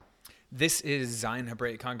This is Zion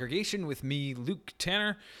Hebraic Congregation with me, Luke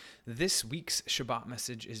Tanner. This week's Shabbat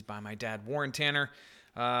message is by my dad, Warren Tanner.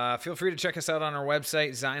 Feel free to check us out on our website,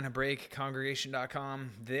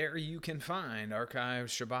 zionhebraiccongregation.com. There you can find archived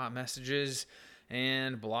Shabbat messages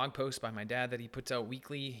and blog posts by my dad that he puts out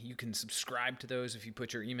weekly. You can subscribe to those if you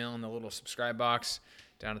put your email in the little subscribe box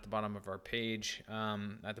down at the bottom of our page.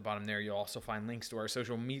 At the bottom there, you'll also find links to our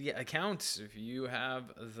social media accounts if you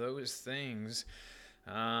have those things.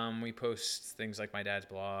 We post things like my dad's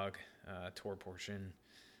blog, tour portion,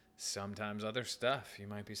 sometimes other stuff. You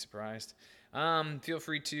might be surprised. Feel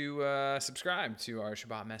free to subscribe to our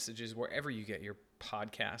Shabbat messages wherever you get your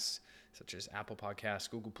podcasts, such as Apple Podcasts,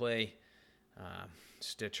 Google Play,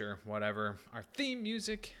 Stitcher, whatever. Our theme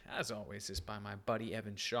music, as always, is by my buddy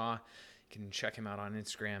Evan Shaw. You can check him out on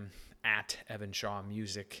Instagram at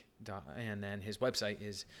evanshawmusic, and then his website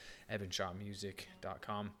is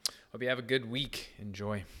evanshawmusic.com. Hope you have a good week.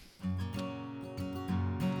 Enjoy.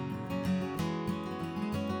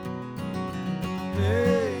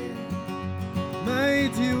 Hey,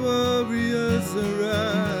 mighty warriors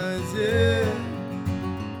arise, yeah.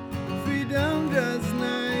 Freedom does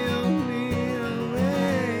nigh only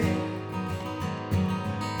away.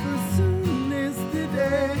 For soon is the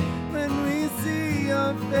day when we see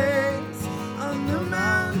your face on the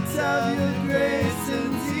mount of your grace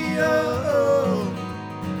and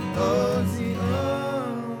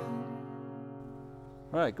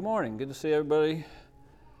All right, good morning. Good to see everybody.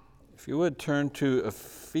 If you would turn to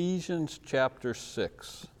Ephesians chapter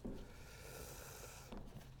 6.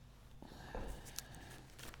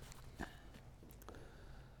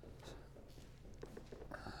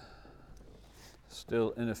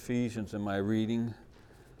 Still in Ephesians in my reading.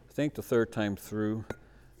 I think the third time through,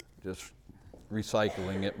 just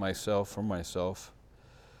recycling it for myself.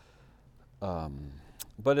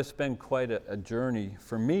 But it's been quite a journey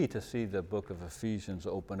for me to see the book of Ephesians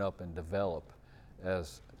open up and develop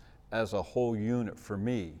as a whole unit for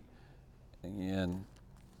me. And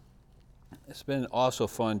it's been also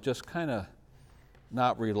fun just kind of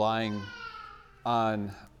not relying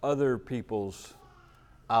on other people's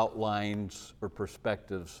outlines or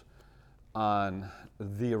perspectives on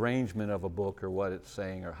the arrangement of a book or what it's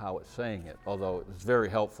saying or how it's saying it, although it's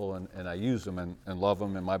very helpful and I use them and love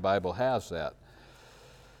them, and my Bible has that.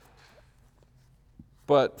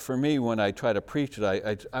 But for me, when I try to preach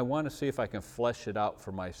it, I want to see if I can flesh it out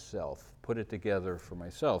for myself, put it together for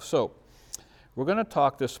myself. So we're going to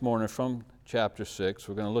talk this morning from chapter 6.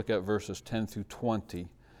 We're going to look at verses 10 through 20,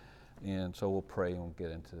 and so we'll pray and we'll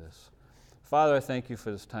get into this. Father, I thank you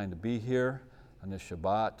for this time to be here on this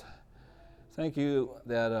Shabbat. Thank you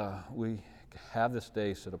that we have this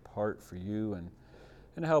day set apart for you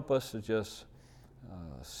and help us to just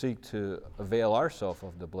seek to avail ourselves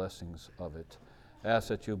of the blessings of it. I ask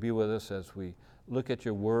that you'll be with us as we look at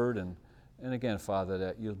your word and again, Father,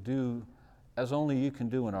 that you'll do as only you can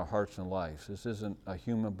do in our hearts and lives. This isn't a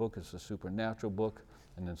human book, it's a supernatural book,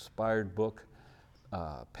 an inspired book,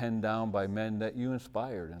 penned down by men that you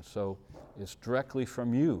inspired. And so it's directly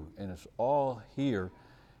from you, and it's all here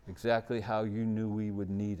exactly how you knew we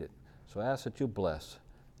would need it. So I ask that you bless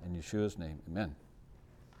in Yeshua's name, amen.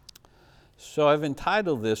 So I've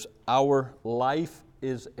entitled this, Our Life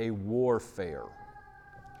is a Warfare.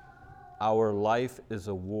 Our life is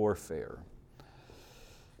a warfare.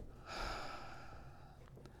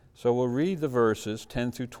 So we'll read the verses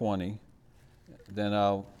 10 through 20, then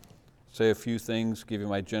I'll say a few things, give you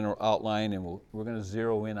my general outline, and we're going to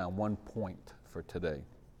zero in on one point for today.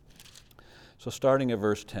 So starting at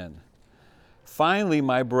verse 10. Finally,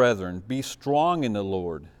 my brethren, be strong in the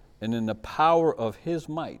Lord and in the power of his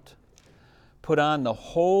might. Put on the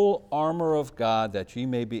whole armor of God, that ye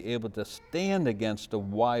may be able to stand against the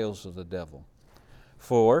wiles of the devil.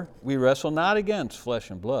 For we wrestle not against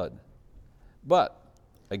flesh and blood, but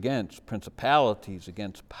against principalities,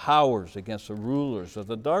 against powers, against the rulers of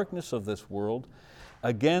the darkness of this world,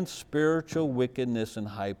 against spiritual wickedness in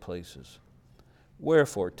high places.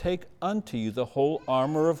 Wherefore, take unto you the whole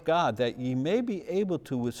armor of God, that ye may be able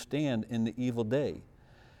to withstand in the evil day,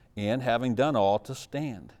 and having done all, to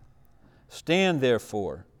stand. Stand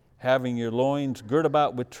therefore, having your loins girt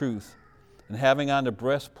about with truth, and having on the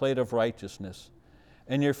breastplate of righteousness,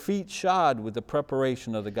 and your feet shod with the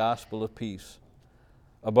preparation of the gospel of peace.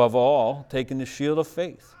 Above all, taking the shield of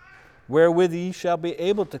faith, wherewith ye shall be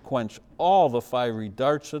able to quench all the fiery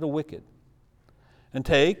darts of the wicked. And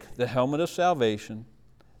take the helmet of salvation,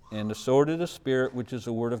 and the sword of the Spirit, which is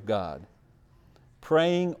the word of God,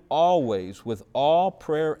 praying always with all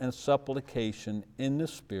prayer and supplication in the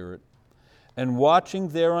Spirit, and watching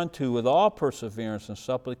thereunto with all perseverance and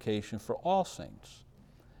supplication for all saints.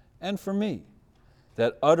 and for me,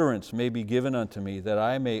 that utterance may be given unto me, that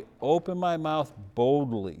I may open my mouth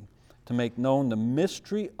boldly to make known the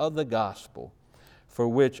mystery of the gospel, for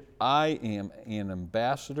which I am an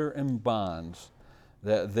ambassador in bonds,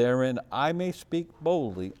 that therein I may speak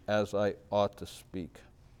boldly as I ought to speak.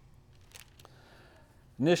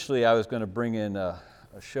 Initially, I was going to bring in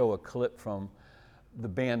show a clip from the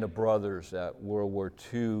Band of Brothers, that World War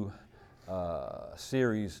II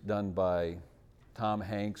series done by Tom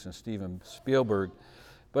Hanks and Steven Spielberg,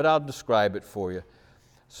 but I'll describe it for you.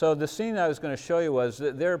 So the scene I was going to show you was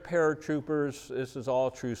that they're paratroopers. This is all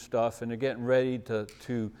true stuff, and they're getting ready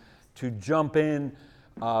to jump in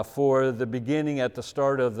for the beginning at the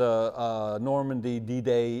start of the Normandy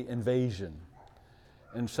D-Day invasion.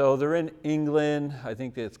 And so they're in England. I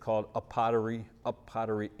think it's called Upottery,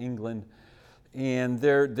 England, and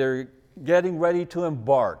they're getting ready to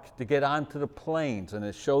embark, to get onto the planes, and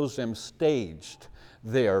it shows them staged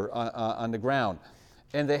there on the ground.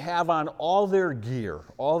 And they have on all their gear,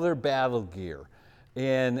 all their battle gear.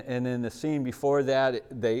 And in the scene before that,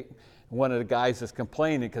 one of the guys is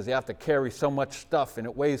complaining because they have to carry so much stuff and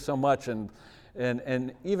it weighs so much. And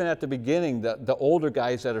even at the beginning, the older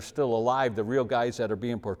guys that are still alive, the real guys that are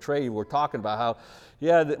being portrayed, were talking about how,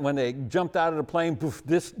 when they jumped out of the plane, poof,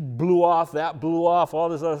 this blew off, that blew off, all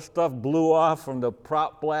this other stuff blew off from the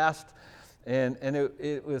prop blast. And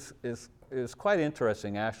it was quite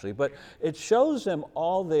interesting, actually. But it shows them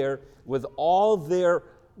all there with all their,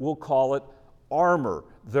 we'll call it, armor,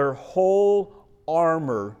 their whole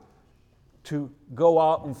armor to go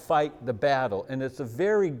out and fight the battle. And it's a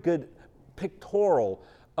very good pictorial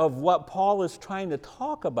of what Paul is trying to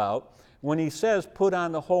talk about when he says, put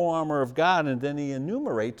on the whole armor of God, and then he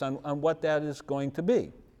enumerates on what that is going to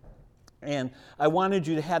be. And I wanted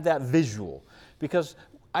you to have that visual, because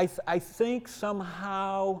I think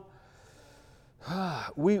somehow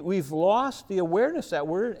we've lost the awareness that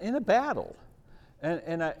we're in a battle.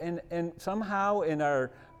 And somehow in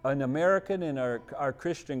American, in our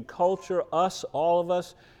Christian culture, all of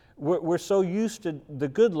us, we're so used to the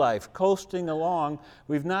good life, coasting along.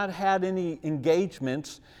 We've not had any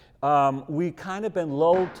engagements. We kind of been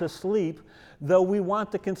lulled to sleep, though we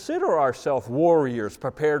want to consider ourselves warriors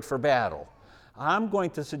prepared for battle. I'm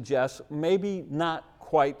going to suggest maybe not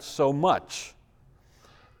quite so much.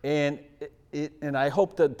 And I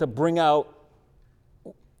hope to bring out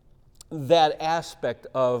that aspect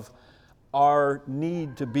of our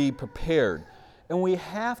need to be prepared. And we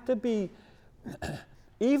have to be,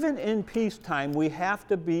 even in peacetime, we have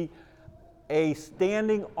to be a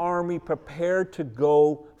standing army prepared to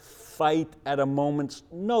go fight at a moment's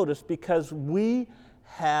notice, because we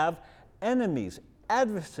have enemies,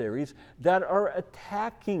 adversaries that are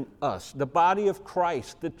attacking us, the body of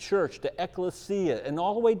Christ, the church, the ecclesia, and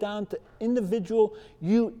all the way down to individual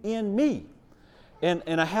you and me.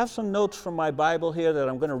 And I have some notes from my Bible here that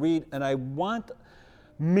I'm going to read, and I want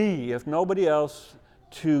me, if nobody else,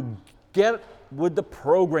 to get with the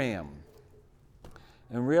program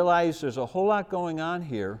and realize there's a whole lot going on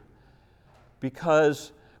here,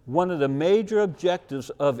 because one of the major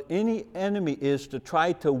objectives of any enemy is to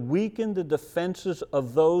try to weaken the defenses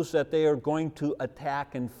of those that they are going to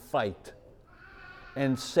attack and fight.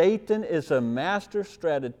 And Satan is a master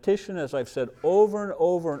strategician, as I've said over and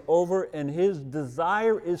over and over, and his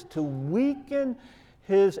desire is to weaken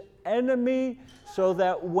his enemy so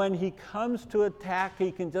that when he comes to attack, he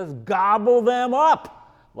can just gobble them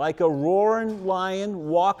up like a roaring lion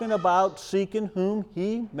walking about seeking whom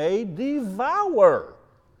he may devour.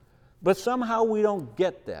 But somehow we don't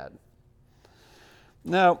get that.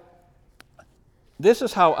 Now, this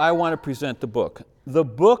is how I want to present the book. The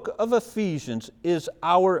book of Ephesians is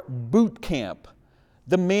our boot camp,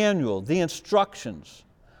 the manual, the instructions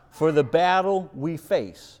for the battle we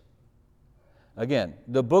face. Again,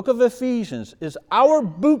 the book of Ephesians is our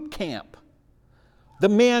boot camp, the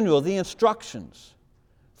manual, the instructions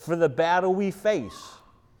for the battle we face.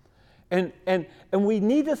 And we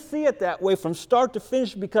need to see it that way from start to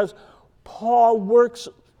finish, because Paul works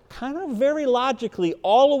kind of very logically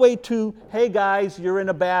all the way to, hey guys, you're in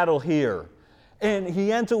a battle here. And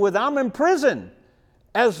he ends it with, I'm in prison,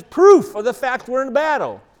 as proof of the fact we're in a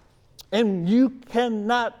battle. And you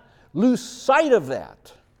cannot lose sight of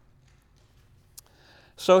that.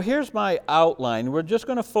 So here's my outline. We're just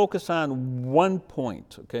going to focus on one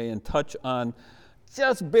point, okay, and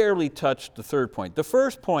just barely touch the third point. The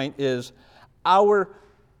first point is our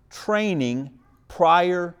training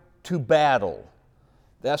prior to battle.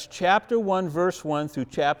 That's chapter 1, verse 1 through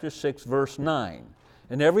chapter 6, verse 9.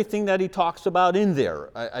 And everything that he talks about in there.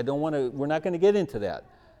 We're not going to get into that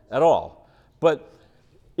at all. But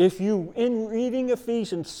if you, in reading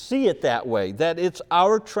Ephesians, see it that way, that it's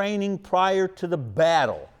our training prior to the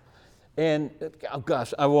battle. And, oh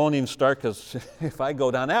gosh, I won't even start, because if I go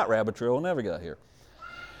down that rabbit trail, we'll never get here.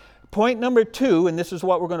 Point number 2, and this is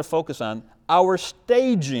what we're going to focus on, our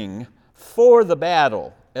staging for the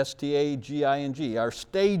battle. S-T-A-G-I-N-G, our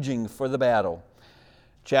staging for the battle.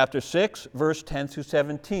 Chapter 6, verse 10 through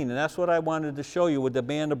 17. And that's what I wanted to show you with the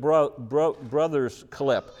Band of Brothers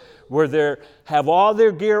clip, where they have all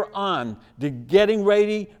their gear on. They're getting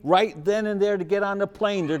ready right then and there to get on the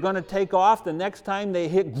plane. They're going to take off. The next time they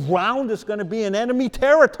hit ground, it's going to be in enemy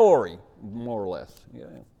territory, more or less. Yeah.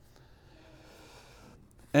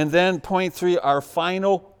 And then point 3, our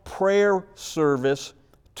final prayer service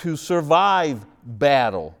to survive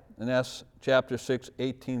battle. And that's chapter 6,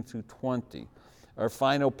 18 through 20. Our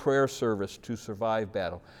final prayer service to survive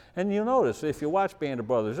battle. And you'll notice, if you watch Band of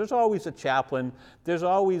Brothers, there's always a chaplain, there's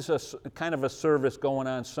always a kind of a service going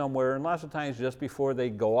on somewhere, and lots of times just before they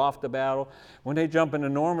go off the battle, when they jump into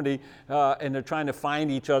Normandy and they're trying to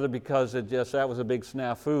find each other because that was a big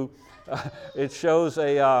snafu, it shows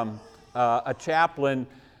a chaplain.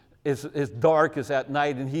 It's dark, it's at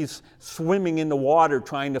night, and he's swimming in the water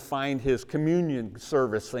trying to find his communion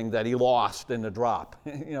service thing that he lost in the drop.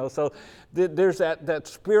 So there's that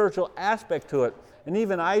spiritual aspect to it. And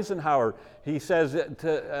even Eisenhower, he says,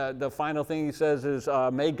 the final thing he says is,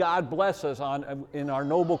 may God bless us in our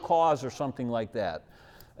noble cause, or something like that.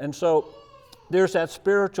 And so there's that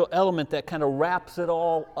spiritual element that kind of wraps it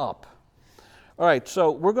all up. All right,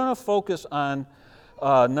 so we're going to focus on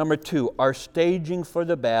number 2, our staging for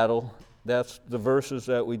the battle. That's the verses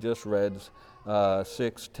that we just read,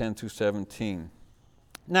 6, 10 through 17.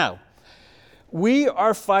 Now, we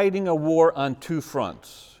are fighting a war on 2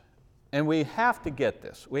 fronts, and we have to get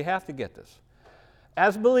this. We have to get this.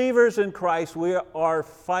 As believers in Christ, we are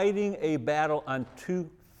fighting a battle on 2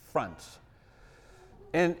 fronts.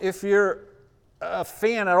 And if you're a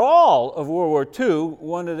fan at all of World War II,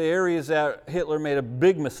 one of the areas that Hitler made a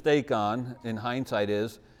big mistake on, in hindsight,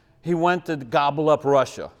 is he went to gobble up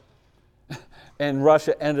Russia. And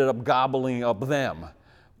Russia ended up gobbling up them.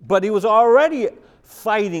 But he was already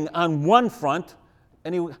fighting on one front,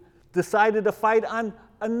 and he decided to fight on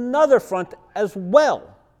another front as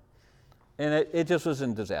well. And it just was a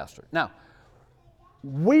disaster. Now,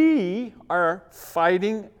 we are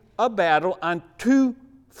fighting a battle on 2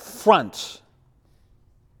 fronts.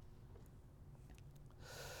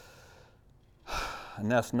 And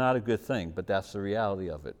that's not a good thing, but that's the reality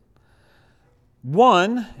of it.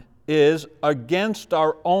 One is against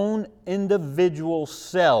our own individual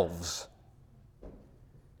selves.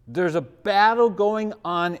 There's a battle going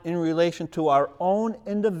on in relation to our own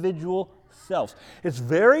individual selves. It's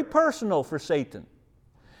very personal for Satan.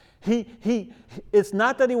 It's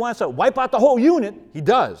not that he wants to wipe out the whole unit. He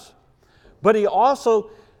does. But he also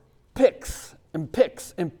picks and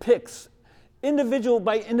picks and picks, individual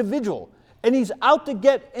by individual. And he's out to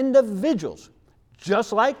get individuals,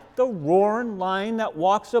 just like the roaring lion that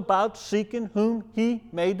walks about seeking whom he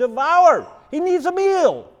may devour. He needs a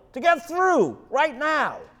meal to get through right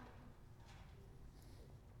now.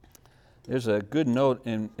 There's a good note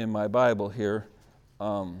in my Bible here,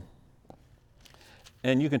 and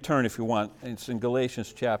you can turn if you want. It's in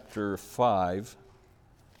Galatians chapter 5.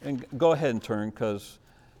 And go ahead and turn, because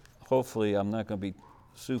hopefully I'm not going to be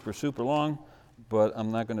super long. But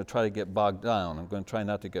I'm not going to try to get bogged down. I'm going to try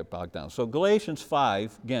not to get bogged down. So Galatians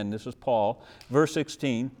 5, again, this is Paul, verse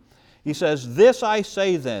 16. He says, this I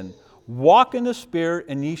say then, walk in the Spirit,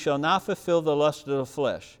 and ye shall not fulfill the lust of the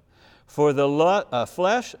flesh. For the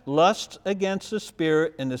flesh lusts against the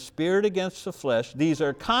Spirit, and the Spirit against the flesh. These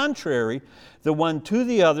are contrary, the one to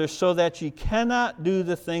the other, so that ye cannot do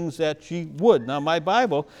the things that ye would. Now, my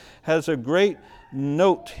Bible has a great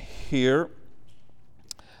note here.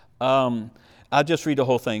 I'll just read the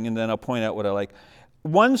whole thing, and then I'll point out what I like.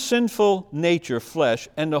 One sinful nature, flesh,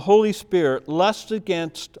 and the Holy Spirit lust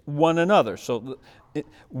against one another. So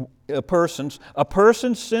a person's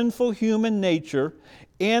sinful human nature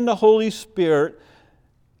and the Holy Spirit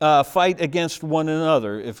fight against one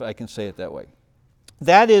another, if I can say it that way.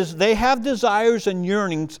 That is, they have desires and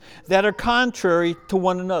yearnings that are contrary to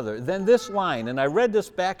one another. Then this line, and I read this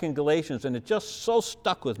back in Galatians, and it just so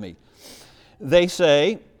stuck with me. They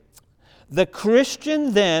say, the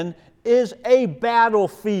Christian then is a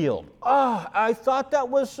battlefield. Oh, I thought that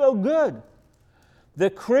was so good. The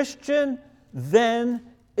Christian then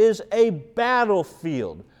is a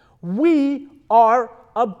battlefield. We are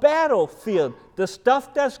a battlefield. The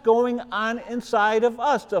stuff that's going on inside of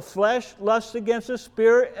us, the flesh lusts against the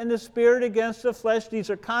Spirit, and the Spirit against the flesh. These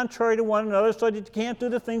are contrary to one another, so that you can't do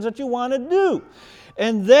the things that you want to do.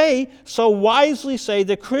 And they so wisely say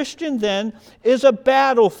the Christian then is a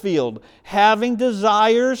battlefield, having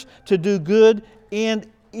desires to do good and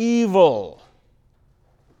evil.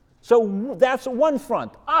 So that's one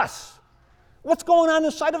front, us. What's going on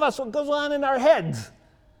inside of us? What goes on in our heads?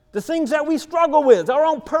 The things that we struggle with, our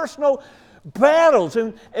own personal battles.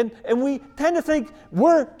 And we tend to think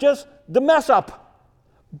we're just the mess up.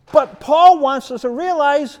 But Paul wants us to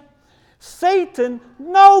realize Satan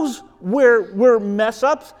knows we're mess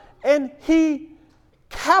ups, and he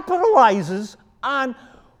capitalizes on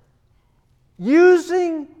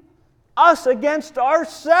using us against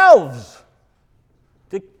ourselves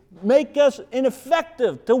to make us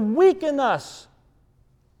ineffective, to weaken us.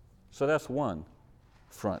 So that's one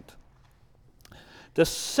front. The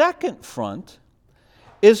second front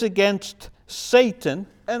is against Satan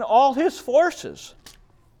and all his forces.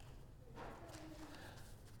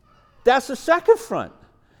 That's the second front.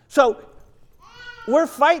 So we're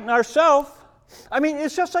fighting ourselves. I mean,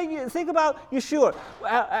 it's just like you think about Yeshua.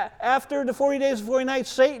 After the 40 days and 40 nights,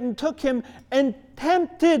 Satan took him and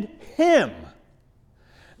tempted him.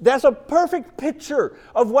 That's a perfect picture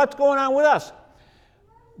of what's going on with us.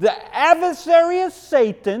 The adversary is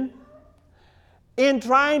Satan in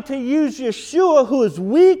trying to use Yeshua, who is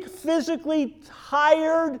weak, physically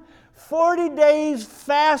tired, 40 days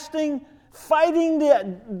fasting, fighting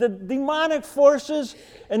the demonic forces,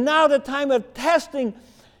 and now the time of testing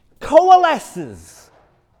coalesces.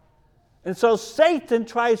 And so Satan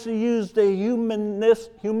tries to use the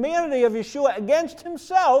humanity of Yeshua against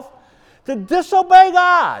himself to disobey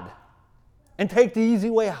God and take the easy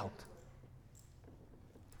way out.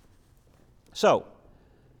 So,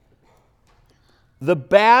 the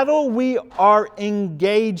battle we are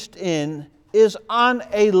engaged in is on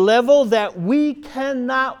a level that we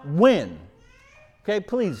cannot win. Okay,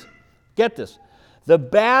 please get this. The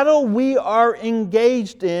battle we are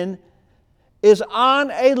engaged in is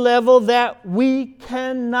on a level that we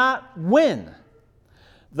cannot win.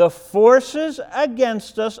 The forces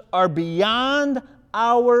against us are beyond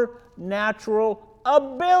our natural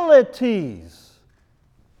abilities.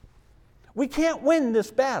 We can't win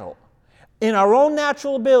this battle in our own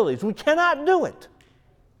natural abilities. We cannot do it.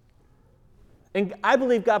 And I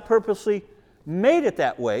believe God purposely made it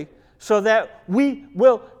that way so that we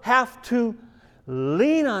will have to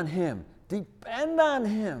lean on Him, depend on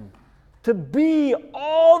Him to be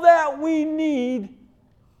all that we need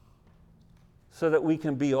so that we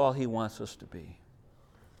can be all He wants us to be.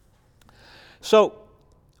 So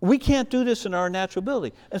we can't do this in our natural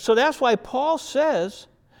ability. And so that's why Paul says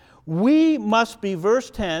we must be, verse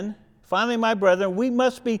 10, finally, my brethren, we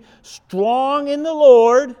must be strong in the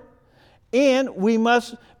Lord, and we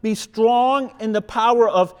must be strong in the power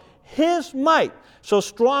of His might. So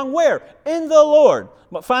strong where? In the Lord.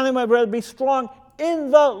 But finally, my brethren, be strong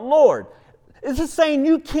in the Lord. It's just saying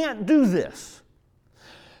you can't do this.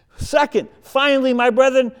 Second, finally, my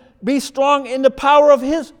brethren, be strong in the power of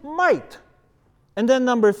His might. And then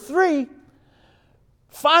number 3,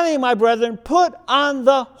 finally, my brethren, put on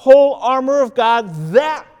the whole armor of God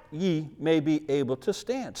that ye may be able to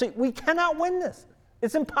stand. See, we cannot win this.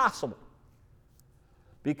 It's impossible.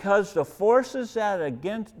 Because the forces that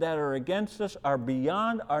are against us are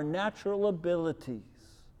beyond our natural abilities.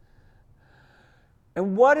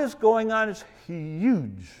 And what is going on is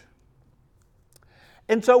huge.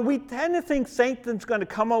 And so we tend to think Satan's going to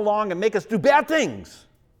come along and make us do bad things.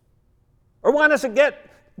 Or want us to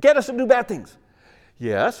get us to do bad things.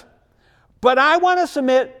 Yes. But I want to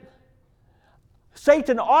submit,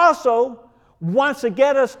 Satan also wants to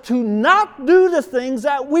get us to not do the things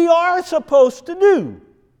that we are supposed to do.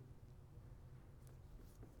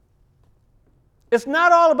 It's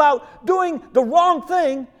not all about doing the wrong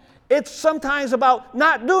thing. It's sometimes about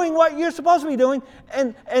not doing what you're supposed to be doing.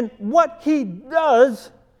 And what he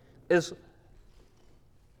does is,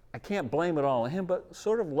 I can't blame it all on him, but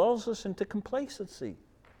sort of lulls us into complacency.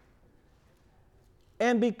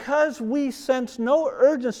 And because we sense no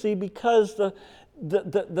urgency, because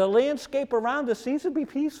the landscape around us seems to be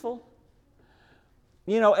peaceful.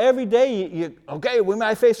 You know, every day, okay, we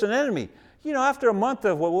might face an enemy. You know, after a month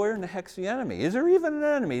of, well, where in the heck's the enemy? Is there even an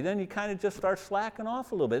enemy? Then you kind of just start slacking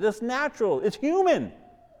off a little bit. It's natural. It's human.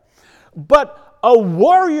 But a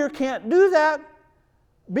warrior can't do that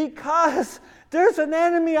because there's an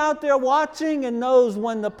enemy out there watching and knows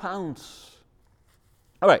when to pounce.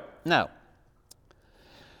 All right, now,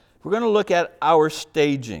 we're going to look at our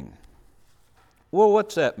staging. Well,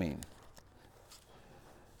 what's that mean?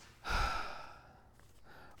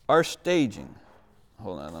 Our staging.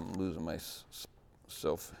 Hold on, I'm losing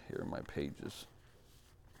myself here in my pages.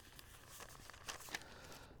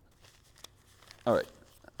 All right.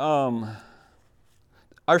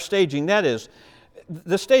 Our staging, that is,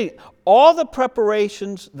 the staging, all the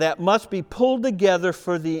preparations that must be pulled together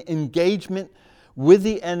for the engagement with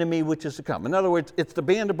the enemy which is to come. In other words, it's the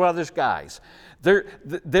Band of Brothers guys.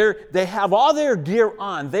 They have all their gear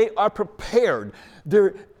on. They are prepared.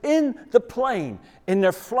 They're in the plane, and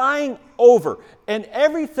they're flying over. And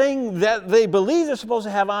everything that they believe they're supposed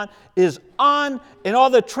to have on is on, and all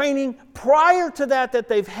the training prior to that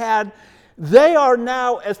they've had, they are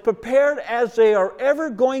now as prepared as they are ever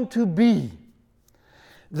going to be.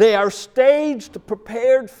 They are staged,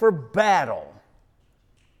 prepared for battle.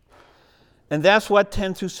 And that's what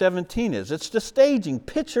 10 through 17 is. It's the staging.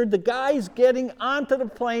 Picture the guys getting onto the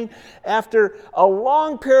plane after a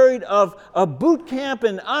long period of boot camp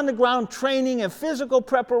and on-the-ground training and physical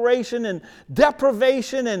preparation and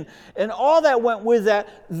deprivation and all that went with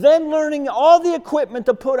that. Then learning all the equipment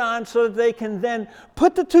to put on so that they can then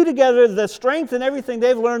put the two together, the strength and everything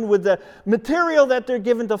they've learned with the material that they're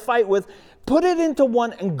given to fight with, put it into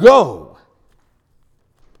one and go.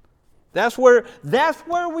 That's where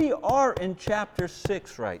we are in chapter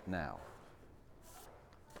 6 right now.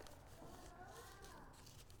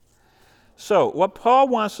 So what Paul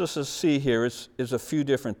wants us to see here is a few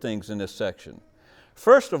different things in this section.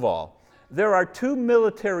 First of all, there are two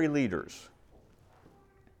military leaders.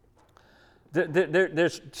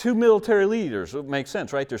 There's two military leaders. It makes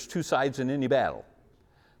sense, right? There's two sides in any battle.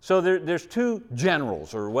 So there's two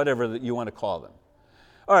generals, or whatever that you want to call them.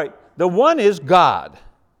 All right, the one is God.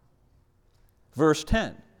 Verse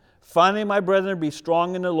 10, finally, my brethren, be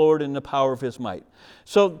strong in the Lord and in the power of his might.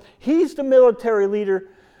 So he's the military leader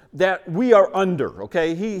that we are under,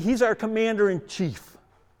 okay? He's our commander-in-chief.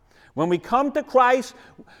 When we come to Christ,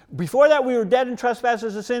 before that we were dead in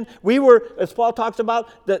trespasses and sin. We were, as Paul talks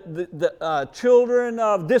about, the children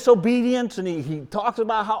of disobedience, and he talks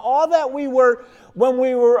about how all that we were when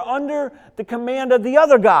we were under the command of the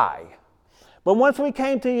other guy. But once we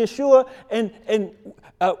came to Yeshua and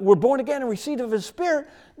we're born again and received of his Spirit,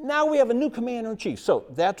 now we have a new commander-in-chief. So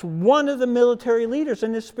that's one of the military leaders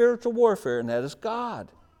in this spiritual warfare, and that is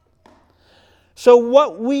God. So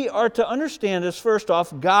what we are to understand is, first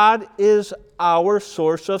off, God is our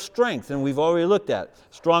source of strength, and we've already looked at it.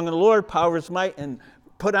 Strong in the Lord, power of his might, and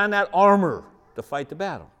put on that armor to fight the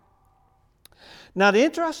battle. Now the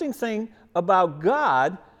interesting thing about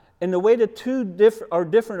God, and the way the two are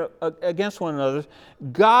different against one another,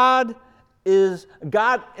 God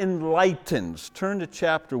enlightens. Turn to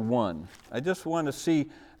chapter 1. I just want to see,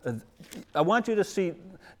 I want you to see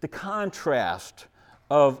the contrast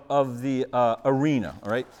of the arena,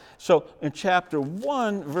 all right? So in chapter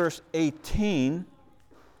 1, verse 18,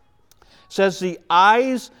 says the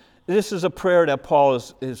eyes, this is a prayer that Paul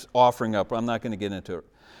is offering up. I'm not going to get into it.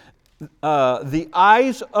 The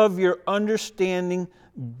eyes of your understanding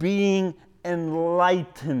being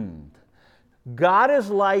enlightened. God is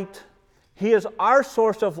light. He is our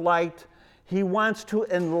source of light. He wants to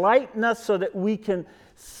enlighten us so that we can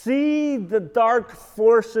see the dark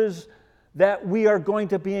forces that we are going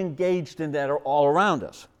to be engaged in that are all around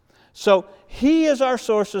us. So he is our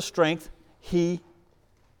source of strength. He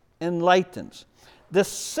enlightens. The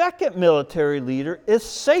second military leader is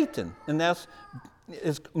Satan, and that's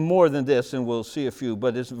more than this, and we'll see a few,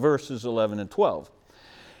 but it's verses 11 and 12.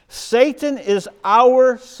 Satan is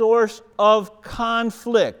our source of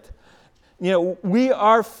conflict. You know, we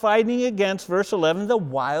are fighting against, verse 11, the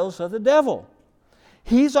wiles of the devil.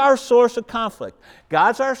 He's our source of conflict.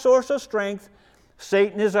 God's our source of strength.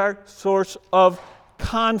 Satan is our source of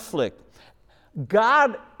conflict.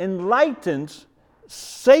 God enlightens,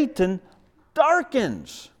 Satan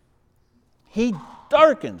darkens. He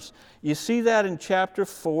darkens. You see that in chapter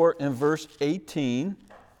 4 and verse 18.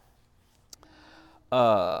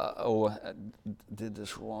 I did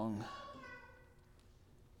this wrong.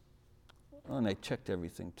 Oh, and I checked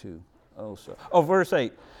everything too. Verse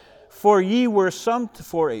 8. For ye were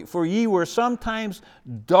sometimes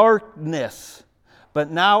darkness, but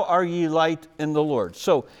now are ye light in the Lord.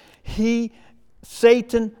 So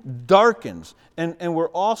Satan darkens. And we're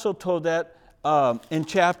also told that in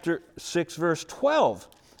chapter 6, verse 12,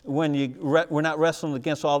 when we're not wrestling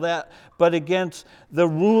against all that, but against the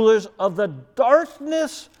rulers of the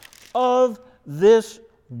darkness of this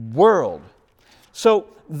world. So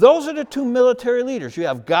those are the two military leaders. You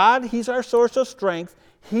have God, he's our source of strength.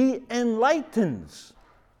 He enlightens.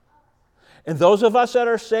 And those of us that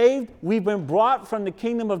are saved, we've been brought from the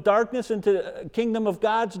kingdom of darkness into the kingdom of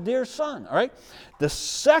God's dear Son. All right? The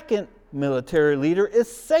second military leader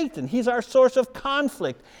is Satan. He's our source of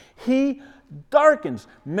conflict. He darkens.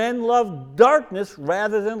 Men love darkness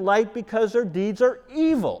rather than light because their deeds are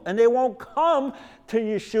evil. And they won't come to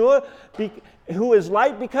Yeshua, who is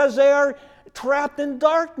light, because they are trapped in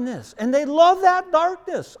darkness. And they love that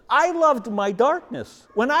darkness. I loved my darkness.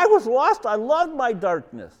 When I was lost, I loved my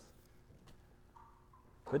darkness.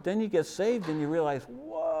 But then you get saved and you realize,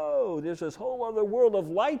 whoa, there's this whole other world of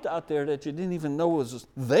light out there that you didn't even know was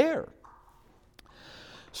there.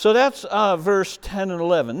 So that's verse 10 and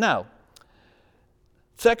 11. Now,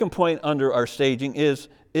 second point under our staging is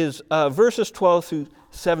verses 12 through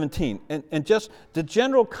 17. And just the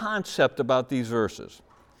general concept about these verses.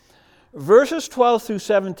 Verses 12 through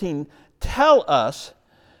 17 tell us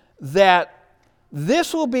that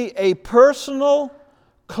this will be a personal,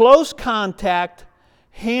 close contact,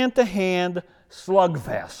 hand-to-hand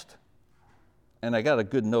slugfest. And I got a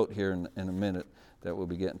good note here in a minute that we'll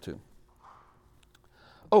be getting to.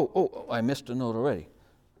 Oh, I missed a note already.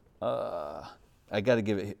 I got to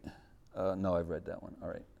give it. No, I've read that one. All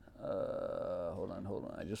right. Hold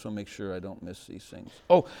on. I just want to make sure I don't miss these things.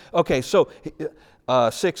 Oh, okay. So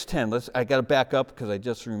 6:10. I got to back up because I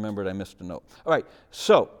just remembered I missed a note. All right.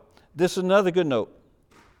 So this is another good note.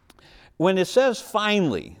 When it says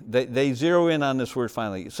finally, they zero in on this word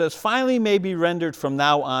finally. It says finally may be rendered from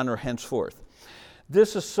now on or henceforth.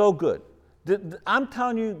 This is so good. I'm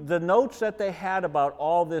telling you, the notes that they had about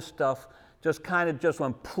all this stuff just kind of just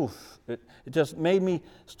went poof. It just made me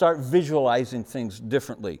start visualizing things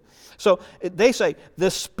differently. So they say, the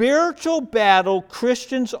spiritual battle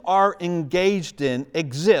Christians are engaged in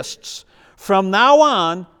exists from now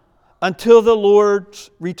on until the Lord's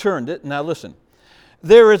return. Now listen,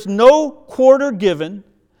 there is no quarter given,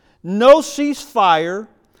 no ceasefire,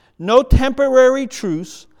 no temporary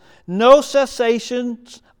truce, no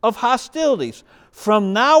cessations of hostilities.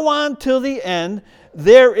 From now on till the end,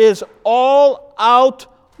 there is all-out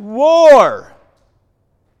war.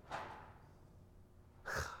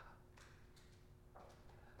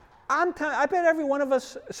 I bet every one of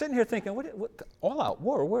us sitting here thinking, what all-out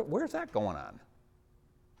war? Where's that going on?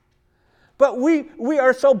 But we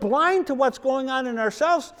are so blind to what's going on in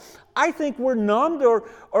ourselves, I think we're numbed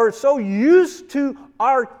or so used to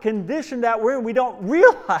our condition that we're in, we don't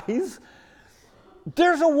realize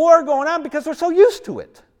there's a war going on because we're so used to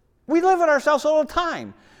it. We live it ourselves all the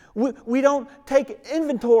time. We don't take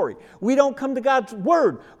inventory. We don't come to God's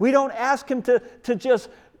Word. We don't ask Him to just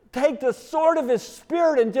take the sword of His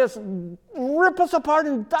Spirit and just rip us apart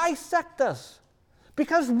and dissect us.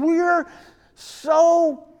 Because we're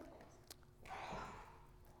so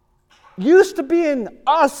used to being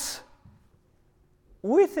us,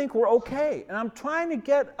 we think we're okay. And I'm trying to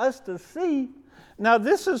get us to see. Now,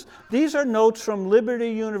 these are notes from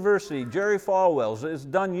Liberty University. Jerry Falwell's. It's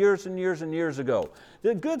done years and years and years ago.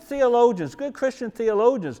 They're good theologians, good Christian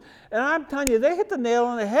theologians. And I'm telling you, they hit the nail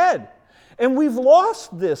on the head. And we've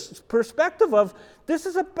lost this perspective of this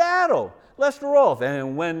is a battle. Lester Rolfe,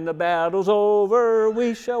 and when the battle's over,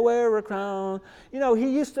 we shall wear a crown. You know, he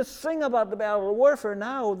used to sing about the battle of warfare.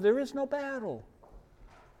 Now, there is no battle.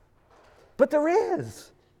 But there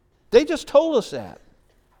is. They just told us that.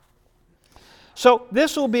 So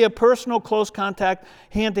this will be a personal, close contact,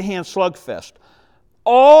 hand-to-hand slugfest.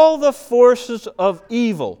 All the forces of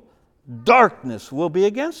evil, darkness, will be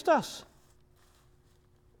against us.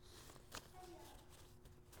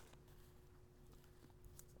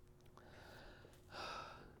 A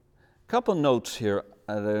couple notes here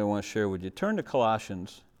that I want to share with you. Turn to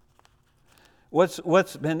Colossians.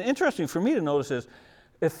 What's been interesting for me to notice is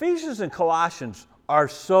Ephesians and Colossians are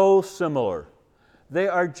so similar. They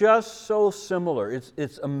are just so similar.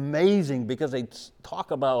 It's amazing because they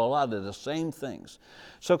talk about a lot of the same things.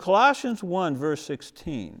 So Colossians 1, verse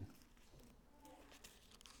 16.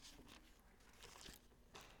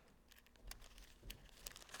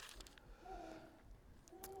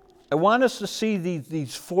 I want us to see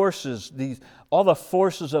these forces, all the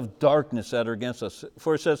forces of darkness that are against us.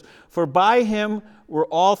 For it says, for by Him were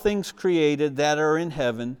all things created that are in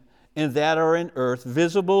heaven and that are in earth,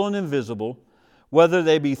 visible and invisible, whether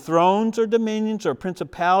they be thrones or dominions or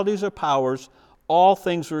principalities or powers, all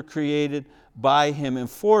things were created by Him and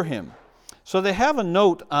for Him. So they have a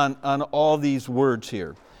note on all these words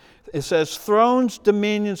here. It says thrones,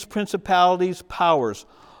 dominions, principalities, powers,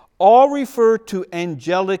 all refer to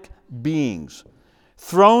angelic beings.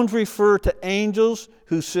 Thrones refer to angels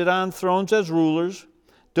who sit on thrones as rulers.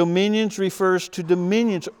 Dominions refers to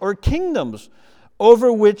dominions or kingdoms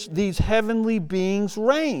over which these heavenly beings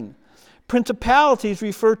reign. Principalities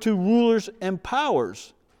refer to rulers and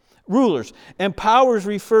powers. Rulers and powers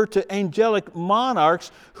refer to angelic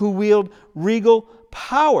monarchs who wield regal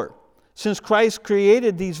power. Since Christ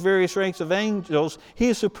created these various ranks of angels, he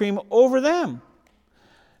is supreme over them.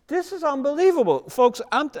 This is unbelievable. Folks,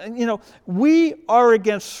 we are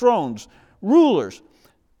against thrones, rulers,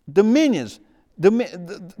 dominions,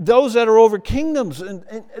 those that are over kingdoms. And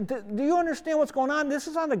do you understand what's going on? This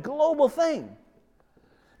is on a global thing.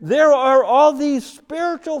 There are all these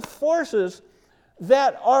spiritual forces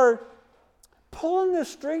that are pulling the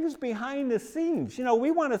strings behind the scenes.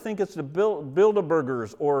 We want to think it's the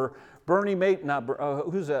Bilderbergers or Bernie Mason,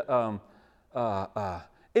 who's that?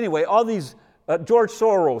 Anyway, all these George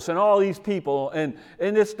Soros and all these people, and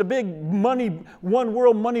it's the big money, one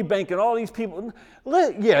world money bank and all these people.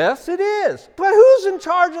 Yes, it is. But who's in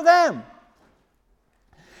charge of them?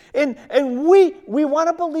 And we want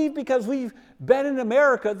to believe, because we've been in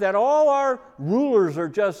America, that all our rulers are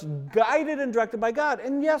just guided and directed by God.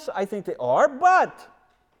 And yes, I think they are, but,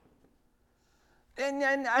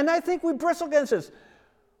 and I think we bristle against this.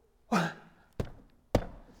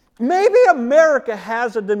 Maybe America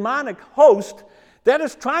has a demonic host that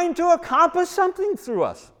is trying to accomplish something through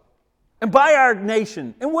us and by our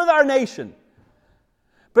nation and with our nation.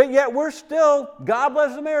 But yet we're still, God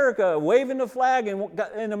bless America, waving the flag,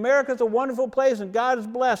 and America's a wonderful place and God is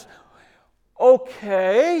blessed.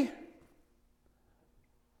 Okay.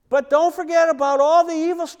 But don't forget about all the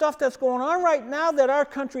evil stuff that's going on right now that our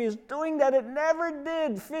country is doing that it never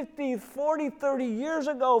did 50, 40, 30 years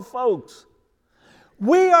ago, folks.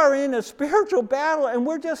 We are in a spiritual battle, and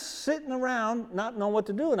we're just sitting around not knowing what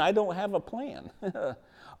to do, and I don't have a plan.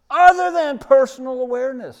 Other than personal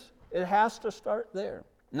awareness. It has to start there.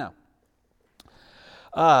 Now,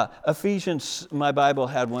 Ephesians, my Bible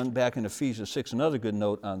had one back in Ephesians 6, another good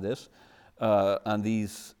note on this, on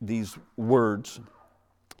these words.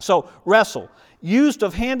 So, wrestle, used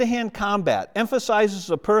of hand-to-hand combat, emphasizes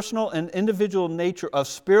the personal and individual nature of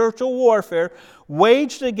spiritual warfare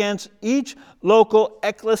waged against each local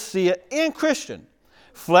ecclesia and Christian.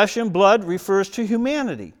 Flesh and blood refers to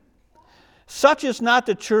humanity. Such is not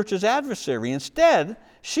the church's adversary. Instead,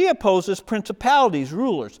 she opposes principalities,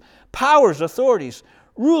 rulers, powers, authorities,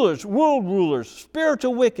 rulers, world rulers,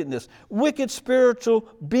 spiritual wickedness, wicked spiritual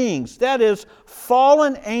beings. That is,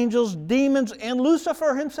 fallen angels, demons, and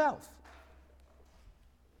Lucifer himself.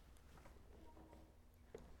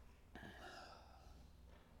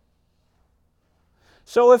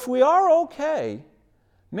 So if we are okay,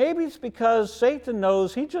 maybe it's because Satan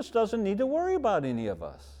knows he just doesn't need to worry about any of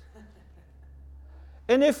us.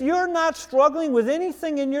 And if you're not struggling with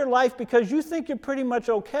anything in your life because you think you're pretty much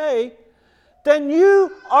okay, then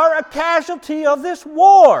you are a casualty of this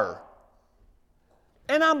war.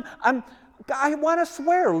 And I want to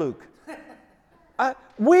swear, Luke.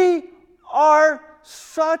 We are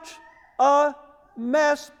such a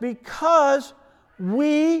mess because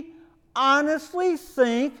we honestly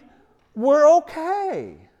think we're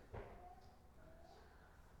okay.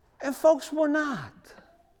 And folks, we're not.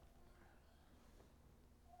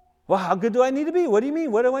 Well, how good do I need to be? What do you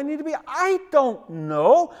mean? What do I need to be? I don't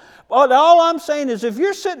know. But all I'm saying is, if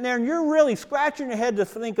you're sitting there and you're really scratching your head to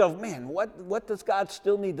think of, man, what does God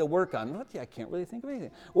still need to work on? Well, I can't really think of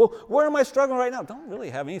anything. Well, where am I struggling right now? Don't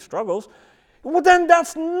really have any struggles. Well, then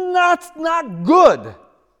that's not good.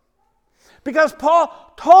 Because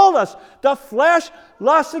Paul told us the flesh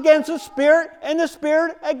lusts against the spirit and the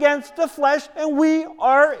spirit against the flesh, and we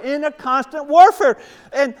are in a constant warfare.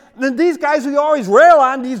 And these guys we always rail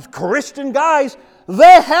on, these Christian guys,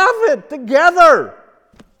 they have it together.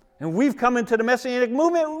 And we've come into the Messianic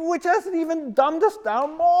movement, which hasn't even dumbed us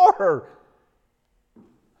down more.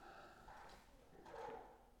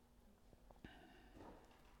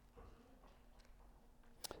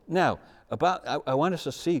 Now, I want us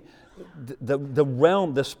to see the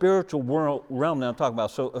realm, the spiritual realm that I'm talking about.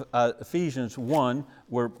 So Ephesians 1,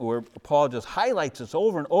 where Paul just highlights this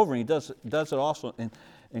over and over, and he does it also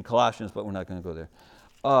in Colossians, but we're not going to go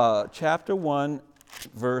there. Chapter 1,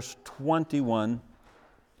 verse 21.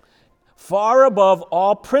 Far above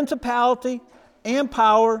all principality and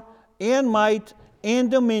power and might and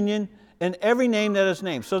dominion and every name that is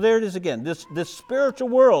named. So there it is again. This spiritual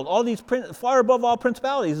world, all these far above all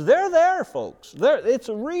principalities, they're there, folks. It's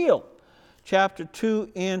real. Chapter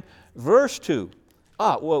 2 and verse 2.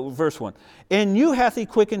 Verse 1. And you hath he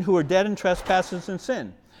quickened who are dead in trespasses and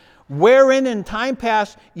sin, wherein in time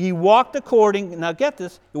past ye walked according, now get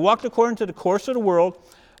this, you walked according to the course of the world,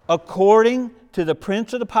 according to the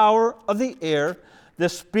prince of the power of the air, the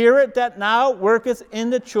spirit that now worketh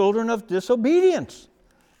in the children of disobedience.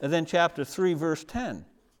 And then chapter 3, verse 10.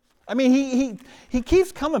 I mean, he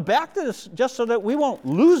keeps coming back to this just so that we won't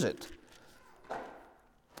lose it.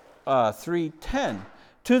 3:10.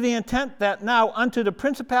 to the intent that now unto the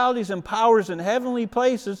principalities and powers in heavenly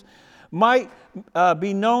places might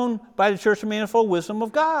be known by the church the manifold wisdom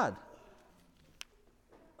of God.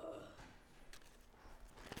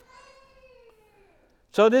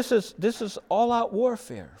 So this is all-out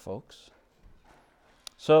warfare, folks.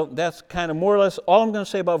 So that's kind of more or less all I'm going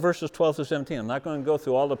to say about verses 12 through 17. I'm not going to go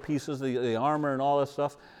through all the pieces, the armor and all that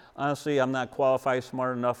stuff. Honestly, I'm not qualified,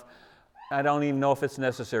 smart enough. I don't even know if it's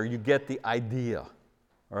necessary. You get the idea.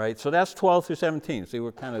 All right, so that's 12 through 17. See,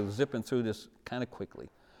 we're kind of zipping through this kind of quickly.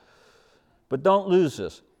 But don't lose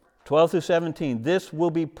this. 12 through 17, this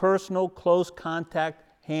will be personal, close contact,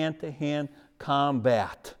 hand-to-hand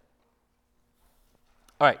combat.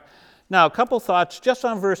 All right, now a couple thoughts just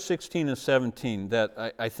on verse 16 and 17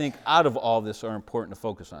 that I think out of all this are important to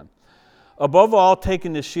focus on. Above all,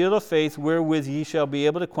 taking the shield of faith, wherewith ye shall be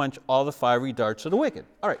able to quench all the fiery darts of the wicked.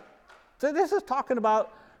 All right, so this is talking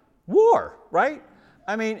about war, right?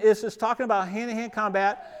 I mean, this is talking about hand-to-hand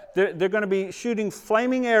combat. They're going to be shooting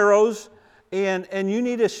flaming arrows, and you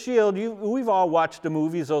need a shield. We've all watched the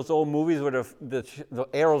movies, those old movies where the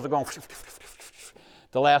arrows are going,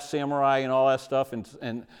 The Last Samurai and all that stuff,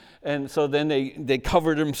 and so then they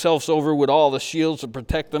cover themselves over with all the shields to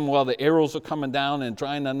protect them while the arrows are coming down and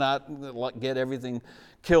trying to not get everything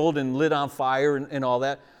killed and lit on fire and all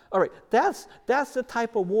that. All right, that's the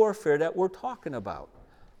type of warfare that we're talking about.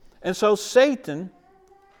 And so Satan,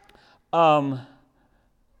 verse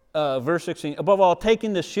 16, above all,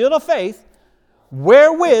 taking the shield of faith,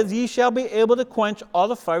 wherewith ye shall be able to quench all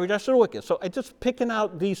the fiery darts of the wicked. So I'm just picking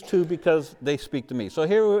out these two because they speak to me. So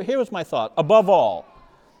here was my thought. Above all,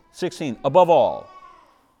 16, above all.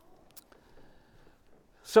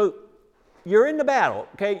 So you're in the battle,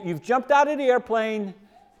 okay? You've jumped out of the airplane.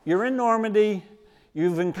 You're in Normandy.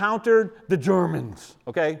 You've encountered the Germans,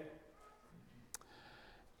 okay?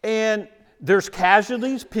 And there's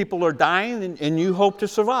casualties. People are dying, and you hope to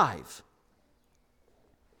survive.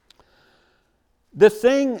 The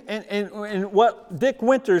thing, and what Dick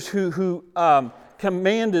Winters, who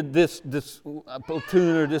commanded this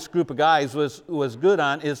platoon or this group of guys, was good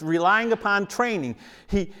on, is relying upon training.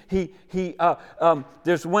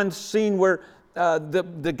 There's one scene where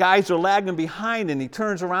the guys are lagging behind, and he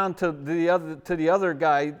turns around to the other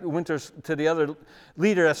guy, Winters, to the other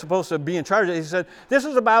leader that's supposed to be in charge. He said, "This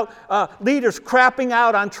is about leaders crapping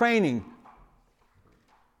out on training."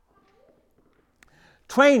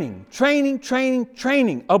 Training.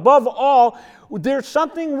 Above all, there's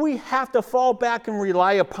something we have to fall back and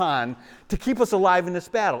rely upon to keep us alive in this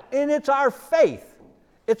battle. And it's our faith.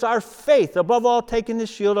 It's our faith. Above all, taking the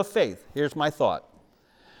shield of faith. Here's my thought.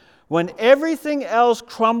 When everything else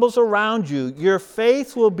crumbles around you, your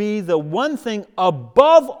faith will be the one thing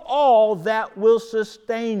above all that will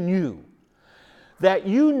sustain you. That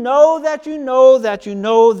you know that you know that you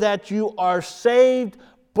know that you are saved,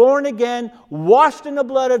 born again, washed in the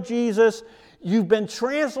blood of Jesus. You've been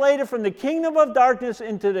translated from the kingdom of darkness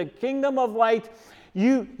into the kingdom of light.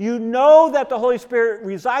 You know that the Holy Spirit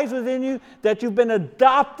resides within you, that you've been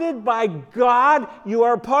adopted by God. You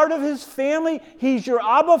are part of His family. He's your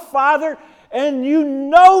Abba Father, and you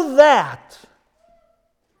know that.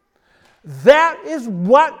 That is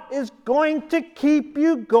what is going to keep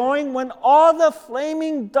you going when all the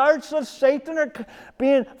flaming darts of Satan are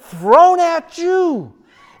being thrown at you.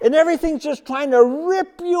 And everything's just trying to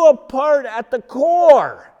rip you apart at the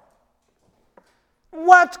core.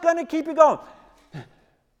 What's going to keep you going?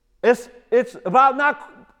 It's about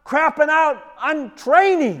not crapping out on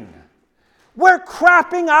training. We're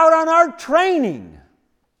crapping out on our training.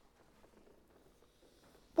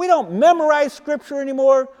 We don't memorize Scripture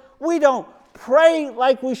anymore. We don't pray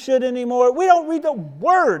like we should anymore. We don't read the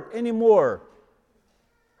Word anymore.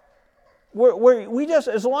 We just,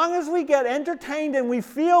 as long as we get entertained and we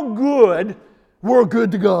feel good, we're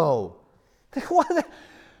good to go.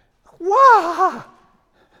 Wow!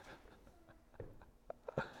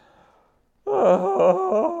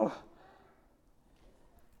 Oh.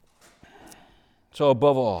 So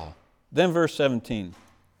above all, then verse 17,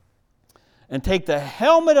 and take the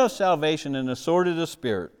helmet of salvation and the sword of the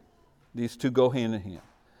Spirit. These two go hand in hand.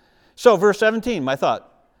 So verse 17, my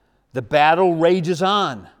thought, the battle rages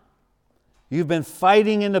on. You've been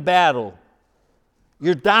fighting in the battle.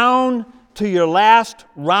 You're down to your last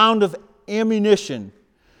round of ammunition.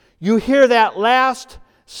 You hear that last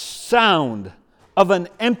sound of an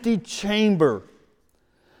empty chamber.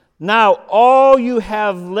 Now all you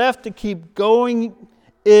have left to keep going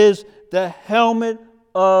is the helmet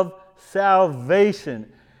of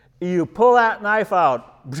salvation. You pull that knife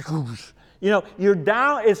out. You know, you're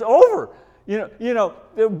down. It's over.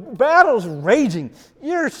 The battle's raging.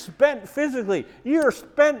 You're spent physically. You're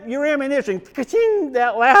spent your ammunition. Ka-ching,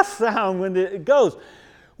 that last sound when it goes.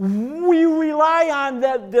 We rely on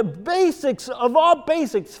the basics of all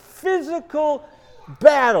basics, physical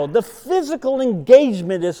battle, the physical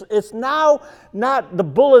engagement. It's now not the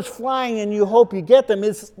bullets flying and you hope you get them.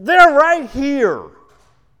 They're right here.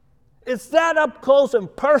 It's that up close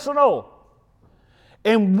and personal.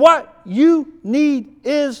 And what you need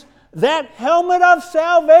is that helmet of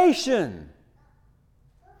salvation.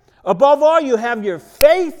 Above all, you have your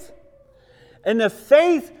faith, and the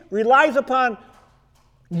faith relies upon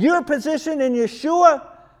your position in Yeshua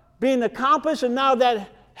being accomplished, and now that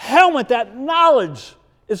helmet, that knowledge,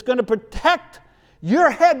 is going to protect your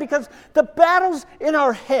head, because the battle's in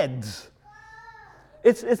our heads.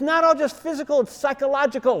 It's not all just physical, it's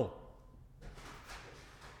psychological.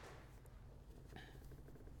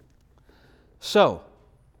 So,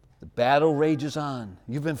 the battle rages on.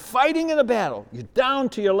 You've been fighting in a battle. You're down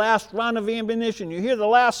to your last round of ammunition. You hear the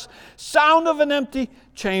last sound of an empty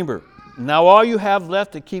chamber. Now all you have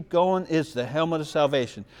left to keep going is the helmet of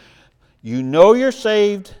salvation. You know you're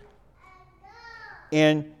saved,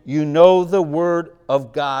 and you know the Word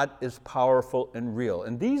of God is powerful and real.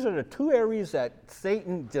 And these are the two areas that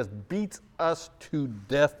Satan just beats us to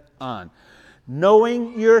death on.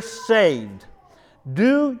 Knowing you're saved.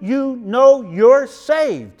 Do you know you're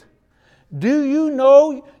saved? Do you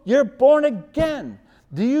know you're born again?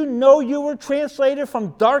 Do you know you were translated from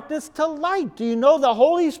darkness to light? Do you know the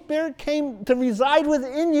Holy Spirit came to reside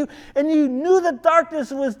within you, and you knew the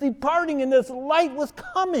darkness was departing and this light was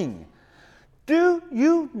coming? Do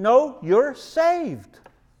you know you're saved?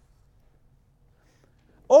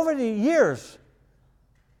 Over the years,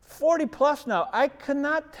 40 plus now, I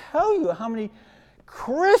cannot tell you how many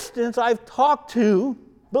Christians I've talked to,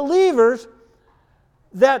 believers,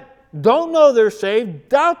 that don't know they're saved,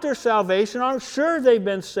 doubt their salvation, aren't sure they've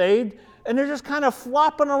been saved, and they're just kind of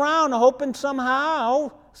flopping around hoping somehow,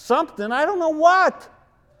 something, I don't know what.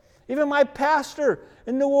 Even my pastor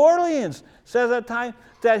in New Orleans says at times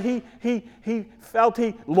that he felt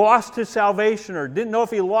he lost his salvation or didn't know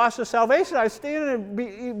if he lost his salvation. I was standing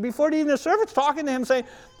there before the evening service talking to him saying,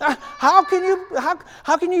 how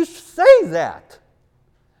can you say that?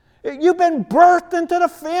 You've been birthed into the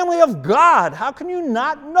family of God. How can you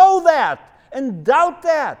not know that and doubt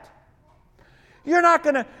that? You're not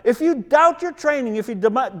going to, if you doubt your training, if you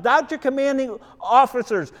doubt your commanding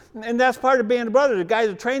officers, and that's part of Band of Brothers, the guy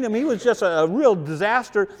that trained him, he was just a real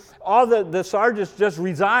disaster. All the sergeants just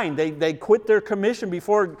resigned. They quit their commission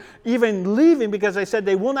before even leaving because they said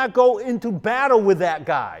they will not go into battle with that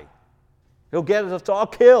guy. He'll get us all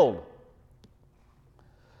killed.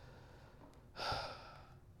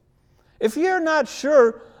 If you're not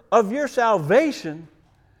sure of your salvation,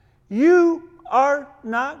 you are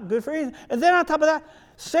not good for anything. And then on top of that,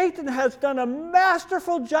 Satan has done a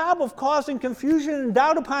masterful job of causing confusion and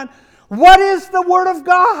doubt upon what is the Word of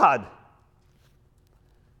God.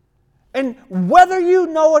 And whether you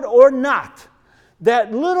know it or not,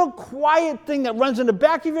 that little quiet thing that runs in the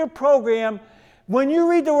back of your program, when you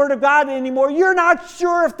read the Word of God anymore, you're not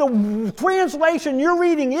sure if the translation you're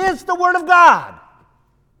reading is the Word of God.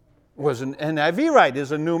 Was an NIV right?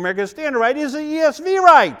 Is a New American Standard right? Is the ESV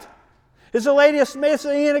right? Is the latest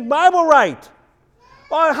Messianic Bible right?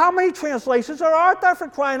 Well, how many translations are there, for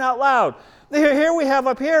crying out loud? Here we have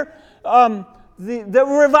up here the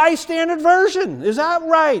Revised Standard Version. Is that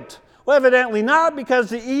right? Well, evidently not, because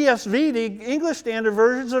the ESV, the English Standard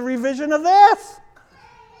Version, is a revision of this.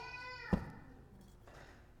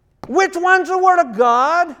 Which one's the Word of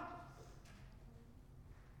God?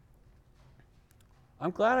 I'm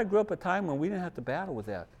glad I grew up at a time when we didn't have to battle with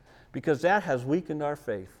that, because that has weakened our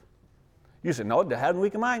faith. You say, no, it hasn't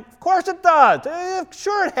weakened mine. Of course it does.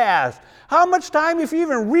 Sure it has. How much time, if you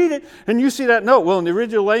even read it and you see that note, well, in the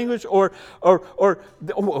original language, or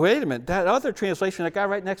wait a minute, that other translation, that guy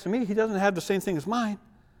right next to me, he doesn't have the same thing as mine.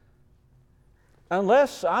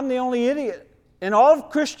 Unless I'm the only idiot. In all of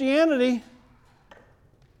Christianity,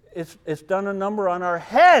 it's done a number on our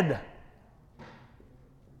head.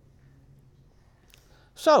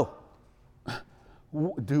 So,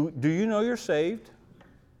 do you know you're saved?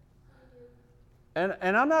 And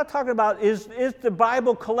I'm not talking about is the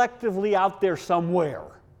Bible collectively out there somewhere.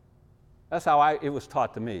 That's how it was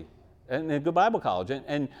taught to me in a good Bible college.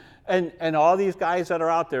 And all these guys that are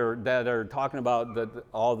out there that are talking about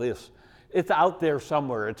all this, it's out there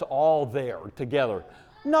somewhere. It's all there together.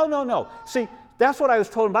 No. See, that's what I was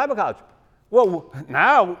told in Bible college. Well,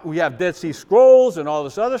 now we have Dead Sea Scrolls and all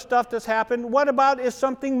this other stuff that's happened. What about if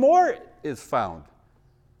something more is found?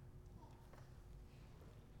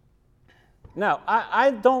 Now,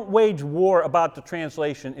 I don't wage war about the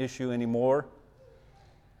translation issue anymore.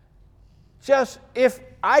 Just if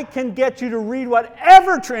I can get you to read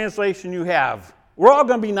whatever translation you have, we're all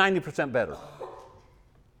going to be 90% better.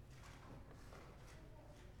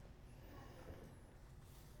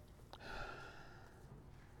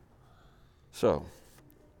 So,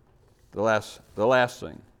 the last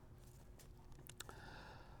thing.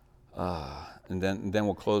 And then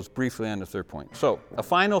we'll close briefly on the third point. So, a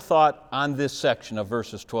final thought on this section of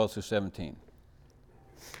verses 12 through 17.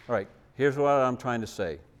 All right, here's what I'm trying to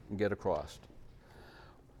say and get across.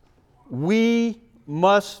 We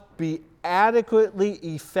must be adequately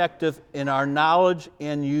effective in our knowledge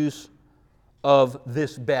and use of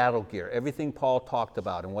this battle gear. Everything Paul talked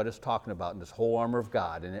about and what it's talking about in this whole armor of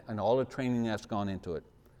God and all the training that's gone into it.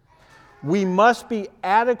 We must be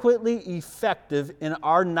adequately effective in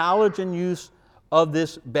our knowledge and use of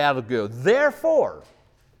this battle gear. Therefore,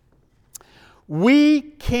 we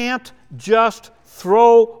can't just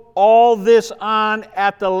throw all this on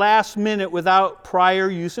at the last minute without prior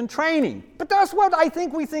use and training. But that's what I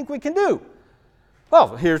think we can do.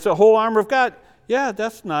 Well, here's the whole armor of God. Yeah,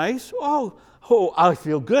 that's nice. Oh, I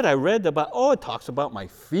feel good. I read about, it talks about my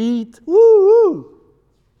feet. Woo-hoo.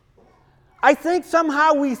 I think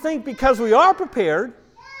somehow we think because we are prepared,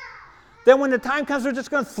 that when the time comes, we're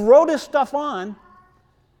just going to throw this stuff on,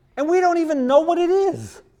 and we don't even know what it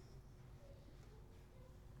is.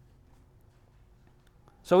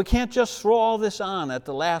 So we can't just throw all this on at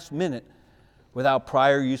the last minute without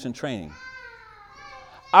prior use and training.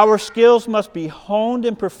 Our skills must be honed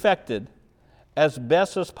and perfected as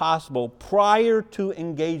best as possible prior to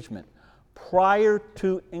engagement. Prior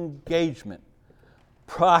to engagement.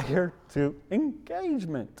 Prior to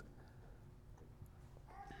engagement.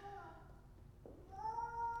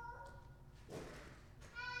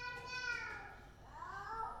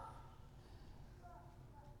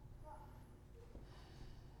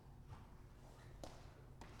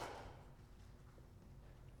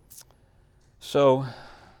 So,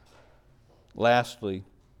 lastly,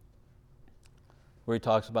 where he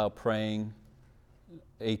talks about praying,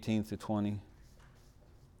 18 through 20,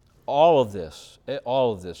 all of this,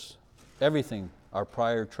 everything, our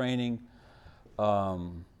prior training,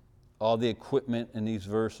 all the equipment in these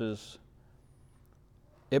verses,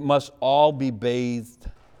 it must all be bathed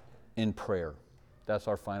in prayer. That's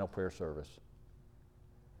our final prayer service.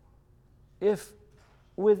 If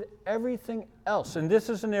with everything else, and this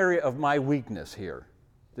is an area of my weakness here.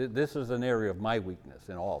 This is an area of my weakness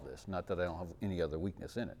in all this, not that I don't have any other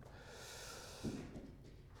weakness in it.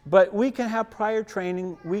 But we can have prior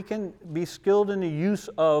training, we can be skilled in the use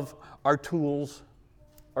of our tools,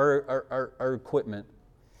 our equipment.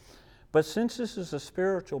 But since this is a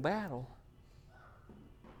spiritual battle,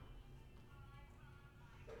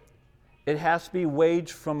 it has to be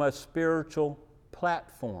waged from a spiritual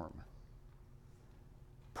platform.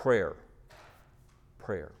 Prayer.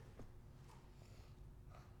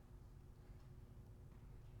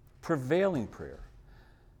 Prevailing prayer.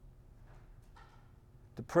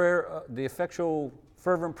 The effectual,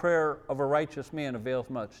 fervent prayer of a righteous man avails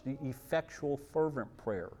much. The effectual, fervent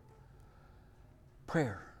prayer.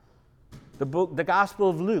 Prayer. The Gospel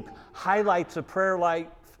of Luke highlights the prayer life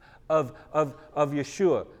of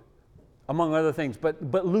Yeshua, among other things. But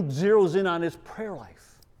Luke zeroes in on his prayer life.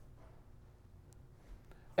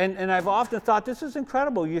 And I've often thought, this is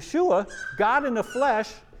incredible. Yeshua, God in the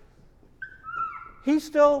flesh, he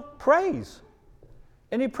still prays.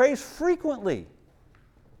 And he prays frequently.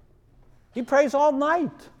 He prays all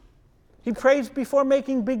night. He prays before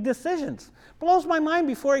making big decisions. Blows my mind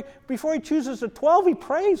before he chooses the 12, he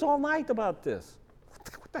prays all night about this.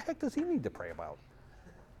 What the heck does he need to pray about?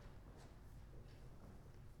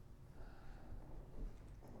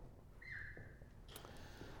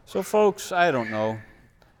 So folks, I don't know.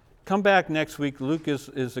 Come back next week. Luke is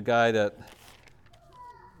the guy that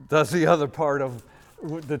does the other part of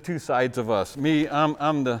the two sides of us. Me,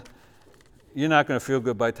 I'm the, you're not going to feel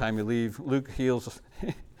good by the time you leave. Luke heals,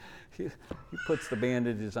 he puts the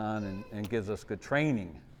bandages on and gives us good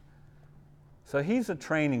training. So he's a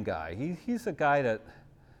training guy. He's a guy that,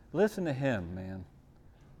 listen to him, man.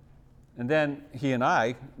 And then he and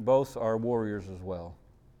I both are warriors as well.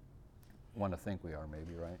 Want to think we are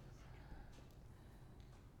maybe, right?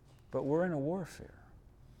 But we're in a warfare.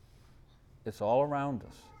 It's all around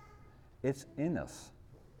us. It's in us.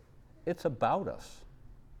 It's about us.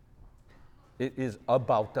 It is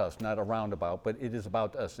about us, not a roundabout, but it is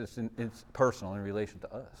about us. It's personal in relation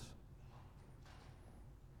to us.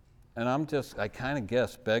 And I kind of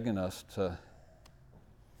guess, begging us to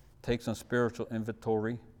take some spiritual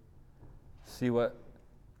inventory, see what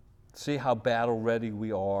see how battle ready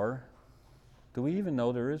we are. Do we even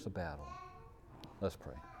know there is a battle? Let's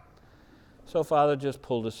pray. So, Father, just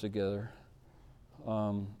pull this together.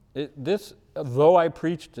 Though I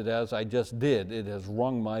preached it as I just did, it has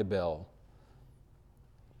rung my bell.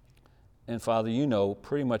 And Father, you know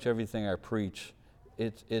pretty much everything I preach.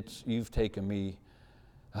 You've taken me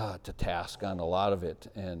to task on a lot of it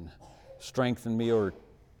and strengthened me or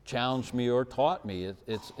challenged me or taught me.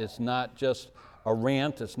 It's not just a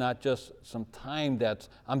rant. It's not just some time that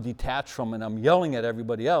I'm detached from and I'm yelling at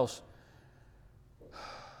everybody else.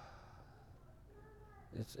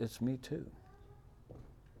 It's me too.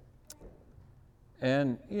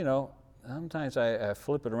 And, sometimes I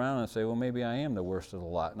flip it around and say, well, maybe I am the worst of the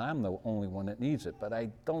lot, and I'm the only one that needs it, but I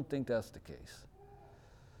don't think that's the case.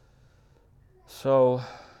 So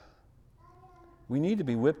we need to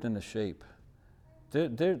be whipped into shape.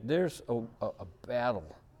 There's a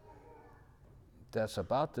battle that's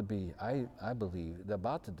about to be, I believe,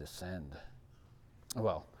 about to descend.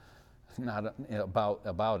 Well, not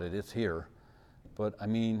about it, it's here. But I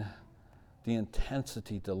mean, the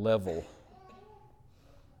intensity, the level.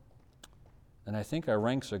 And I think our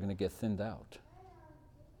ranks are going to get thinned out.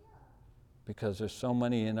 Because there's so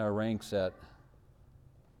many in our ranks that,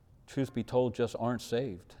 truth be told, just aren't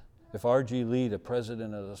saved. If R.G. Lee, the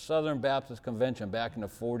president of the Southern Baptist Convention back in the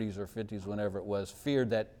 40s or 50s, whenever it was,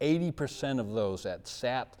 feared that 80% of those that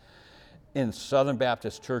sat in Southern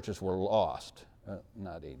Baptist churches were lost.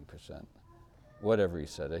 Not 80%. Whatever he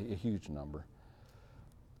said, a huge number.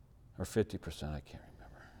 Or 50%, I can't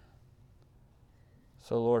remember.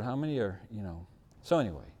 So, Lord, how many are, So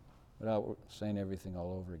anyway, without saying everything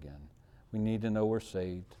all over again, we need to know we're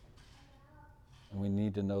saved. And we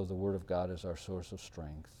need to know the Word of God is our source of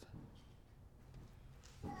strength.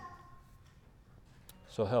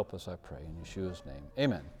 So help us, I pray, in Yeshua's name.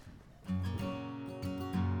 Amen.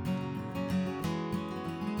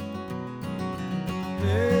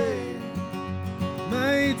 Hey,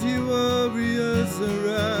 mighty warriors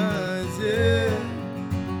arise, yeah.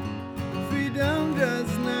 Freedom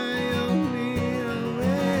does nigh only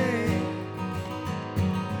away.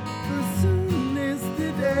 For soon is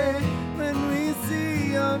the day when we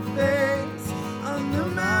see your face on the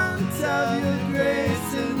mount of your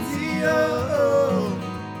grace and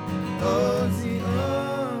oh.